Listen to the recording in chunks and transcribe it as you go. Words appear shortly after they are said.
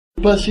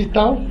Percy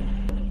Tau,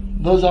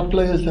 those are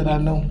players that I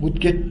know would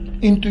get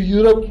into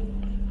Europe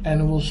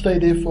and will stay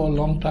there for a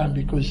long time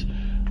because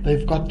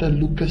they've got the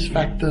Lucas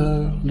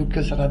factor,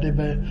 Lucas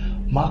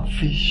Radebe, Mark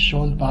Fish,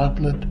 Sean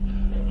Bartlett,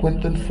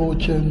 Quentin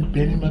Fortune,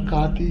 Benny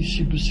McCarthy,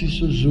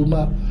 Sibusiso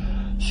Zuma,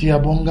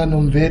 Siabonga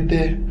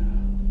Nomvete,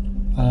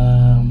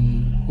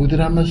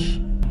 Hudramas,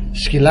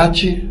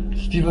 Schillaci,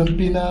 Steven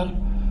Pienaar.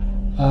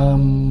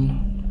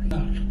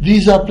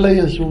 These are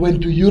players who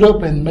went to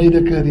Europe and made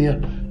a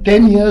career,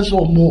 10 years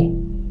or more.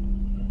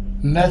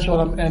 And that's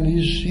what and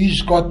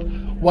he's got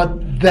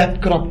what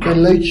that crop, the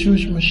late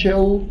Shoes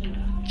Michel,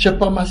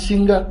 Chippa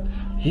Masinga,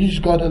 he's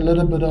got a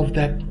little bit of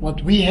that.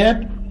 What we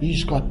had,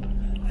 he's got.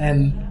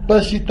 And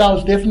Percy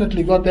Tau's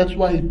definitely got, that's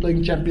why he's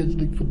playing Champions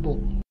League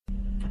football.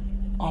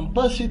 On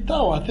Percy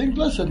Tau, I think,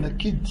 listen, the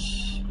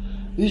kids,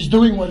 he's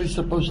doing what he's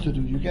supposed to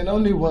do. You can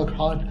only work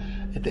hard.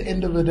 At the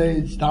end of the day,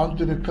 it's down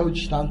to the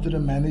coach, down to the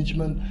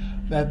management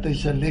that they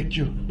select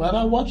you. But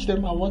I watch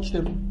them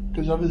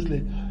because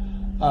obviously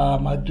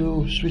I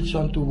do switch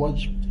on to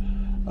watch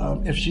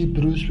FC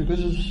Bruce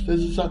because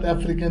there's a South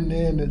African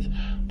there and it's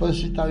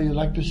Percy Tau. You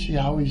like to see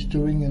how he's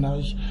doing and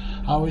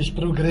how he's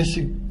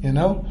progressing, you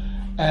know.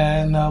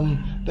 And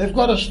they've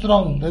got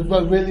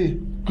really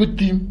good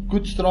team,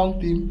 good strong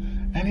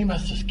team, and he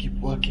must just keep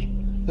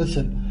working.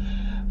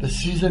 Listen, the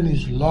season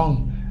is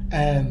long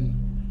and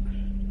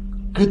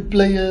good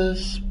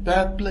players,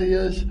 bad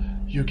players,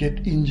 you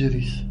get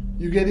injuries.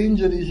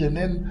 And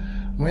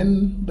then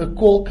when the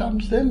call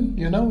comes, then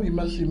you know he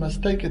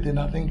must take it. And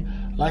I think,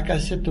 like I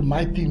said to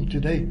my team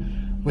today,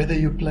 whether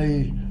you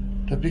play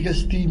the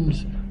biggest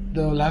teams,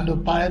 the Orlando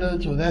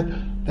Pirates or that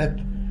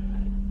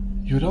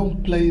you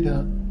don't play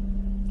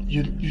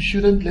you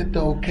shouldn't let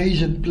the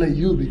occasion play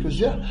you,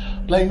 because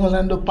playing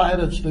Orlando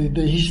Pirates, the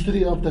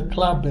history of the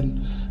club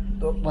and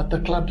what the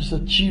club has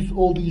achieved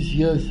all these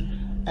years,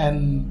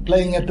 and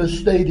playing at the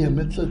stadium,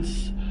 it's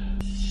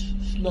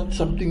not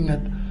something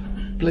that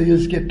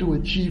players get to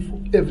achieve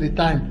every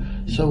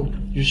time. So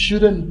you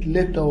shouldn't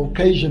let the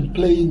occasion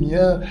play in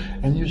here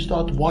and you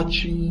start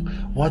watching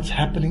what's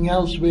happening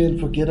elsewhere and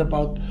forget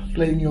about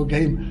playing your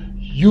game.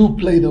 You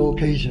play the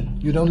occasion.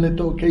 You don't let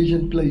the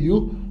occasion play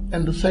you.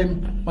 And the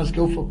same must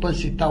go for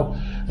Percy Tau.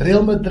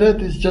 Real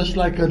Madrid is just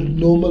like a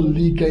normal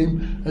league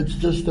game. It's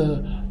just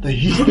the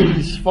history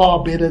is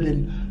far better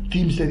than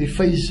teams that he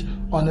face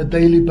on a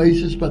daily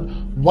basis. But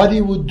what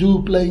he would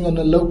do playing on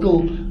a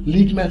local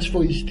league match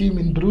for his team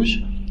in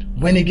Bruges,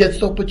 when he gets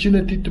the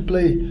opportunity to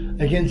play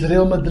against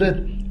Real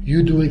Madrid,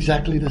 you do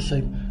exactly the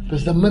same.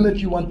 Because the minute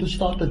you want to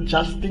start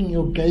adjusting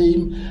your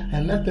game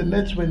and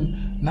that's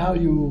when now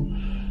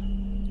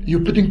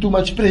you're putting too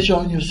much pressure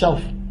on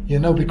yourself, you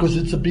know, because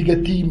it's a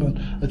bigger team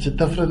and it's a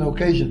different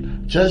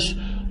occasion. Just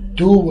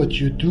do what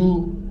you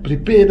do,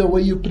 prepare the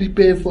way you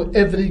prepare for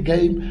every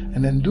game,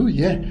 and then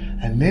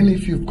and then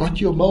if you've got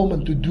your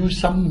moment to do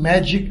some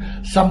magic,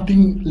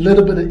 something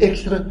little bit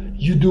extra,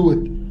 you do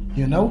it,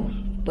 you know.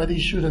 But he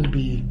shouldn't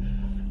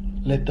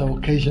let the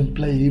occasion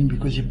play him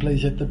because he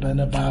plays at the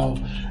Bernabeu,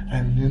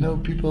 and you know,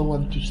 people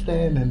want to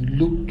stand and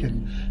look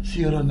and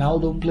see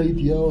Ronaldo played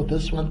here or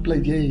this one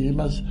played here. He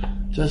must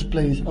just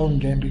play his own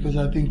game, because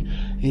I think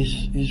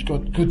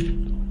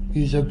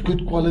he's a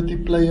good quality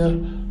player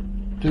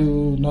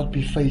to not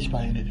be faced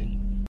by anything.